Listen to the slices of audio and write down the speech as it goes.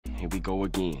Here we go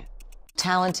again.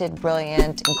 Talented,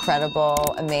 brilliant, incredible,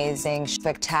 amazing,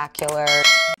 spectacular.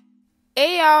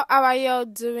 Hey y'all, how are y'all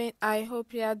doing? I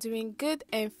hope you are doing good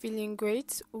and feeling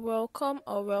great. Welcome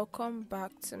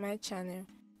back to my channel.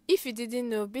 If you didn't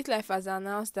know, Bitlife has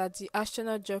announced that the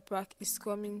Astronaut job pack is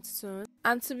coming soon.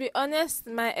 And to be honest,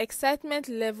 my excitement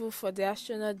level for the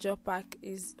Astronaut job pack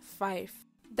is 5.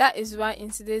 That is why in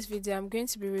today's video I'm going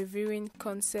to be reviewing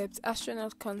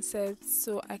astronaut concepts,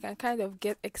 so I can kind of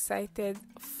get excited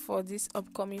for this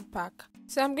upcoming pack.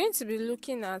 So I'm going to be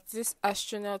looking at this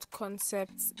astronaut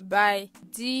concept by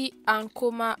D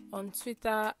Ankoma on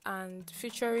Twitter and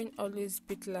featuring always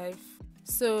Bitlife.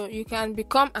 So you can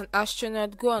become an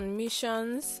astronaut, go on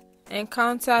missions,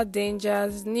 encounter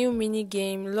dangers, new mini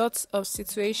game, lots of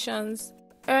situations,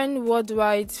 earn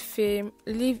worldwide fame,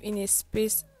 live in a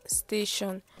space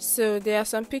station. So there are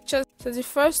some pictures. So the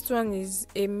first one is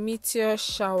a meteor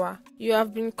shower. You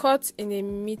have been caught in a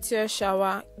meteor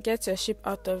shower, get your ship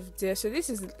out of there. So this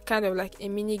is kind of like a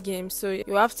mini game, so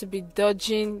you have to be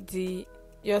dodging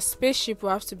your spaceship will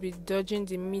have to be dodging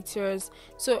the meteors.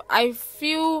 So I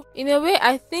feel, in a way,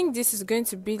 I think this is going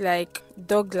to be like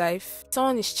dog life.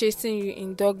 Someone is chasing you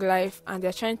in dog life and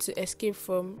they're trying to escape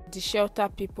from the shelter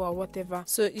people or whatever.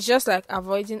 So it's just like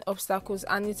avoiding obstacles,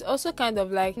 and it's also kind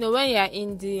of like, when you're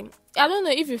in the, I don't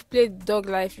know if you've played Dog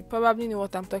Life, you probably know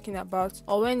what I'm talking about.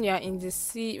 Or when you're in the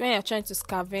sea, when you're trying to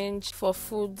scavenge for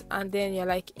food, and then you're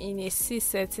like in a sea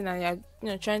setting and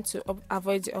you're trying to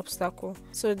avoid the obstacle.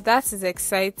 So that is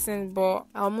exciting, but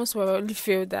I almost probably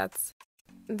feel that.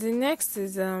 The next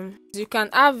is you can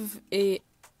have a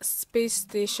space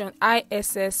station,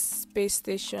 ISS space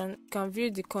station. You can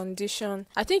view the condition.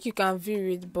 I think you can view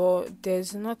it, but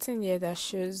there's nothing here that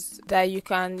shows that you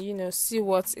can see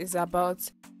what it's about.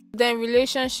 Then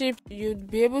relationship,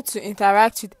 you'd be able to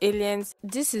interact with aliens.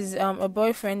 This is a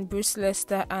boyfriend, Bruce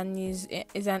Lester, and is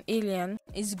an alien.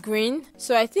 It's green,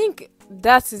 so I think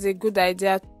that is a good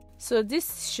idea. So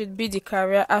this should be the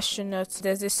career astronaut.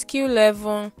 There's a skill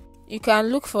level. You can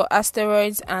look for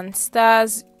asteroids and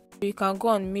stars. You can go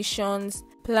on missions,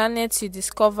 planets you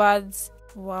discovered.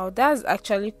 Wow, that's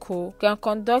actually cool. You can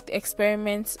conduct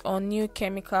experiments on new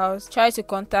chemicals, try to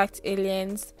contact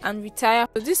aliens, and retire.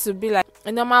 So this would be like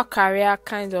a normal career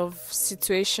kind of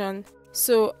situation.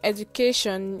 So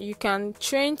education, you can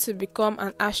train to become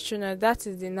an astronaut. That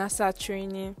is the NASA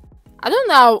training. I don't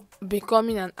know how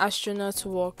becoming an astronaut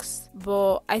works,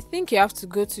 but I think you have to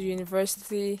go to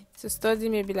university to study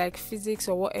maybe like physics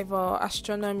or whatever, or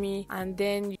astronomy, and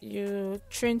then you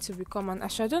train to become an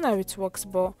astronaut. I don't know how it works,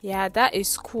 but yeah, that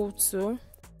is cool too.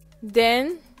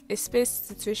 Then a space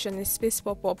situation, a space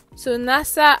pop-up. So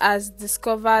NASA has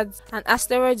discovered an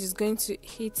asteroid is going to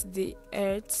hit the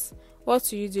Earth. What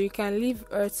do? You can leave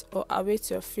Earth or await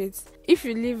your fate. If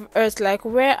you leave Earth, like,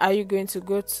 where are you going to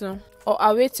go to? Or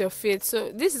await your fate.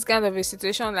 So this is kind of a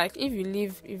situation like, if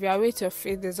you await your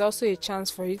fate, there's also a chance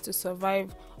for you to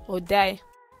survive or die.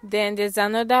 Then there's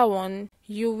another one.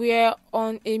 You were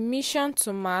on a mission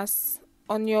to Mars.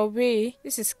 On your way,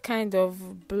 this is kind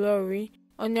of blurry.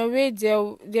 On your way there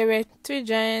were 3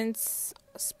 giant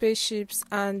spaceships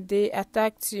and they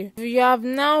attacked you. You have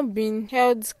now been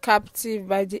held captive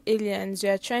by the aliens.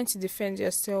 You are trying to defend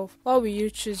yourself. What will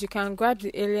you choose? You can grab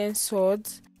the alien sword,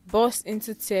 burst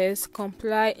into tears,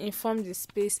 comply, inform the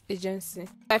space agency.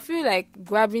 I feel like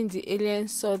grabbing the alien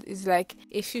sword is like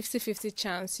a 50-50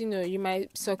 chance. You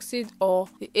might succeed, or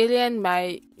the alien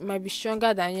might be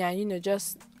stronger than you and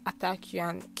just attack you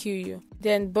and kill you.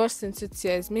 Then burst into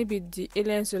tears. Maybe the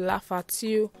aliens will laugh at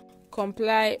you.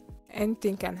 Comply,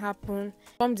 anything can happen.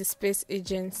 From the space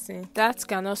agency, that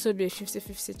can also be a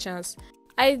 50-50 chance.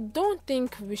 I don't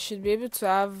think we should be able to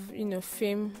have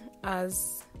fame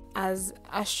as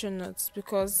astronauts,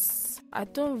 because I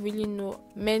don't really know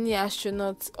many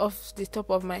astronauts off the top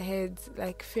of my head,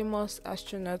 like famous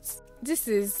astronauts. This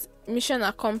is mission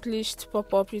accomplished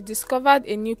pop-up. You discovered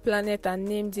a new planet and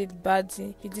named it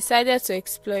Birdie. You decided to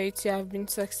explore it. You have been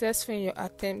successful in your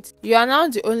attempt. You are now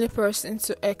the only person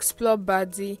to explore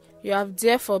Birdie. You have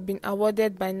therefore been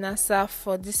awarded by NASA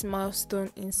for this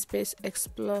milestone in space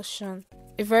exploration.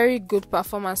 A very good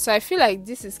performance. So I feel like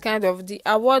this is kind of the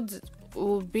award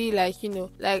will be like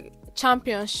like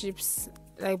championships,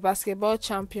 like basketball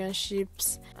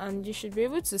championships, and you should be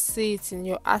able to see it in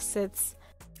your assets.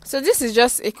 So this is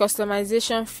just a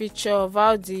customization feature of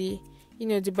how the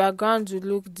the background will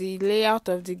look, the layout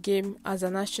of the game as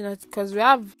an astronaut, because we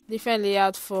have different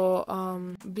layout for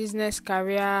business,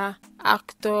 career,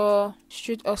 actor,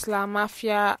 street hustler,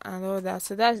 mafia, and all that.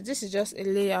 So this is just a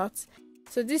layout.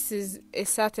 So this is a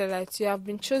satellite. You have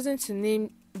been chosen to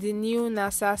name the new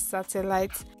NASA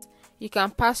satellite. you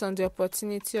can pass on the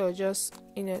opportunity or just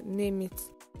name it.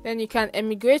 Then you can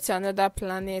emigrate to another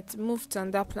planet, move to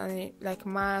another planet like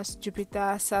Mars,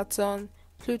 Jupiter, Saturn,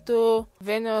 Pluto,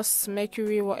 Venus,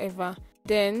 Mercury, whatever.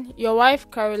 Then your wife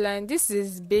Caroline, this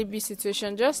is baby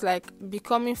situation, just like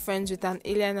becoming friends with an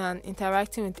alien and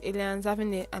interacting with aliens,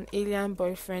 having an alien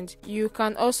boyfriend. You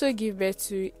can also give birth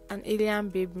to an alien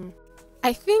baby.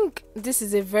 I think this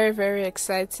is a very, very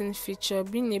exciting feature,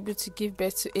 being able to give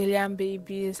birth to alien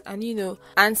babies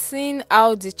and seeing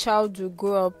how the child will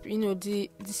grow up,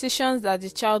 the decisions that the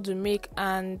child will make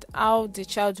and how the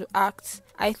child will act.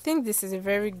 I think this is a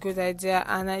very good idea,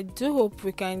 and I do hope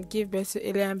we can give birth to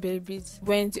alien babies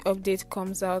when the update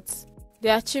comes out.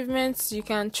 The achievements: you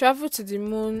can travel to the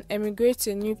moon, emigrate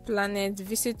to a new planet,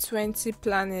 visit 20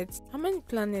 planets. How many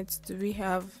planets do we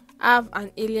have? Have an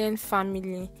alien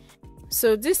family.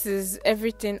 So this is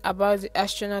everything about the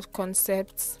astronaut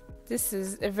concept. This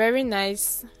is a very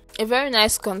nice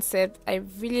concept. I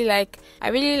really like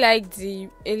the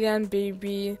alien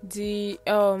baby, the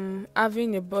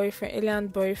having a boyfriend, alien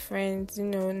boyfriend,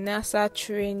 NASA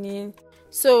training.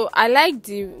 So I like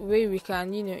the way we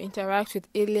can interact with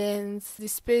aliens, the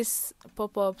space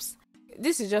pop-ups.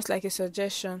 This is just like a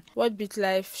suggestion what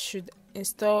Bitlife should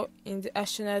install in the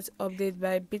astronaut update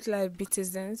by Bitlife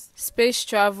Citizens. Space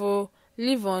travel,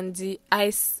 live on the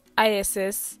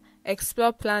ISS,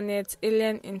 explore planets,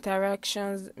 alien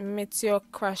interactions, meteor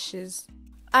crashes.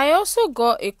 I also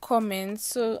got a comment.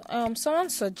 So someone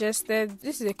suggested,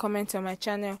 this is a comment on my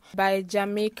channel by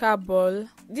Jamaica Ball.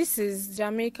 This is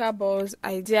Jamaica Ball's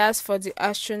ideas for the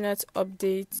astronaut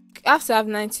update. You have to have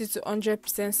 90 to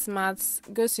 100% smarts,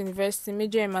 go to university,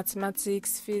 major in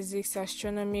mathematics, physics,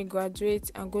 astronomy, graduate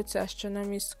and go to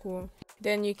astronomy school.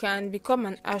 Then you can become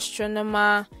an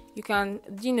astronomer. You can,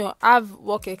 have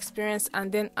work experience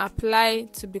and then apply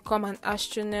to become an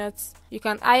astronaut. You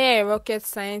can hire a rocket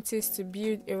scientist to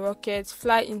build a rocket,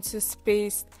 fly into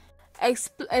space,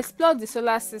 explore the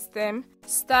solar system,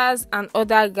 stars and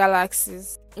other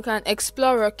galaxies. You can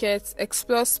explore rockets,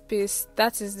 explore space,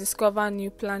 that is discover new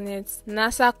planets,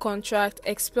 NASA contract,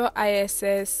 explore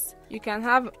ISS. You can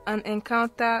have an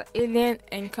encounter, alien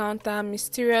encounter,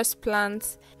 mysterious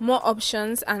plants, more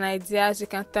options and ideas. You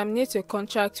can terminate your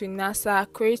contract with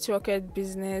NASA, create rocket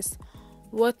business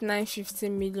worth 950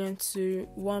 million to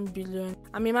 1 billion.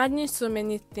 I'm imagining so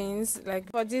many things like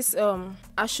for this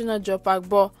astronaut job pack,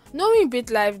 but knowing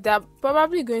Bitlife, they're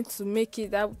probably going to make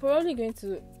it. They're probably going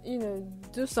to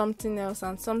do something else,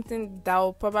 and something that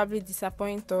will probably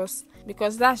disappoint us,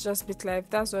 because that's just Bitlife.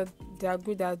 That's what they are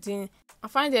good at doing. I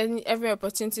find every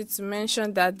opportunity to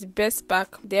mention that the best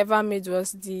pack they ever made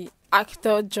was the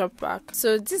actor job pack.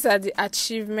 So these are the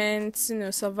achievements: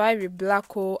 survive a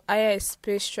black hole, hire a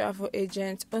space travel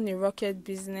agent, own a rocket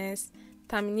business,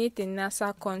 terminate a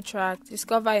NASA contract,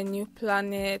 discover a new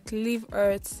planet, leave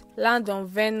Earth, land on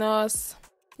Venus.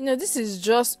 This is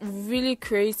just really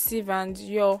creative, and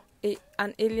you're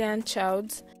an alien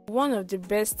child. One of the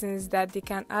best things that they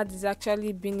can add is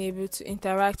actually being able to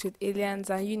interact with aliens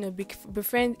and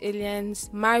befriend aliens,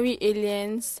 marry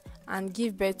aliens, and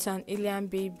give birth to an alien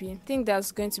baby. I think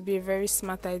that's going to be a very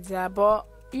smart idea, but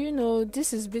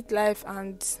this is Bitlife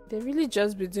and they really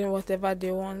just be doing whatever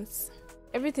they want.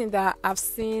 Everything that I've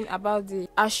seen about the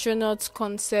astronaut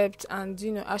concept and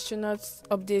astronaut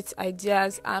update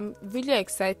ideas, I'm really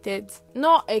excited.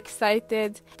 Not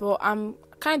excited, but I'm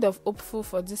kind of hopeful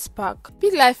for this pack.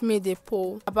 Bitlife made a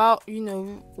poll about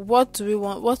what we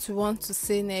want to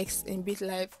say next in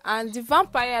Bitlife, and the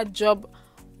vampire job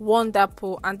won that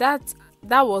poll, and that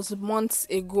was months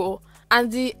ago.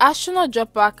 And the astronaut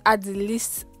job pack had the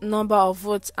least number of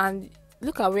votes, and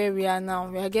look at where we are now.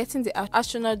 We are getting the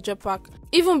astronaut job pack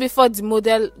even before the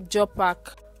model job pack.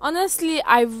 Honestly,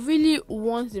 I really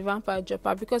want the vampire job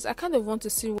pack because I kind of want to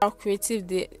see how creative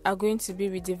they are going to be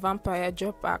with the vampire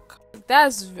job pack.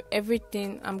 That's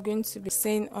everything I'm going to be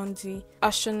saying on the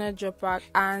astronaut job pack,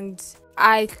 and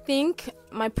I think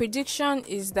my prediction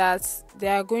is that they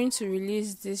are going to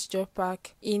release this job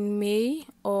pack in May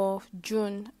or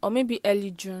June, or maybe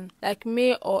early June, like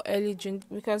May or early June,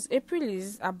 because April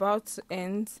is about to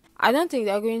end. I don't think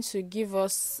they're going to give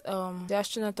us the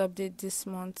astronaut update this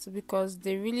month because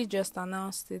they really just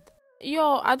announced it.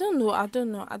 I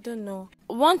don't know.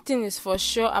 One thing is for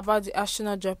sure about the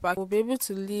astronaut job pack: we'll be able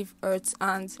to leave Earth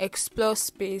and explore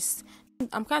space.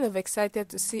 I'm kind of excited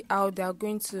to see how they are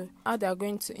going to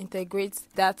integrate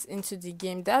that into the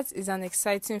game. That is an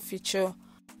exciting feature.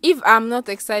 If I'm not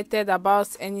excited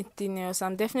about anything else,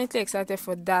 I'm definitely excited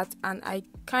for that, and I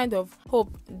kind of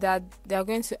hope that they are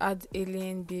going to add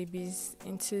alien babies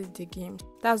into the game.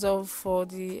 That's all for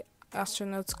the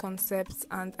astronaut concepts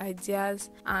and ideas.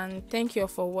 And thank you all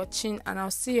for watching, and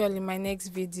I'll see you all in my next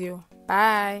video.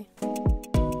 Bye.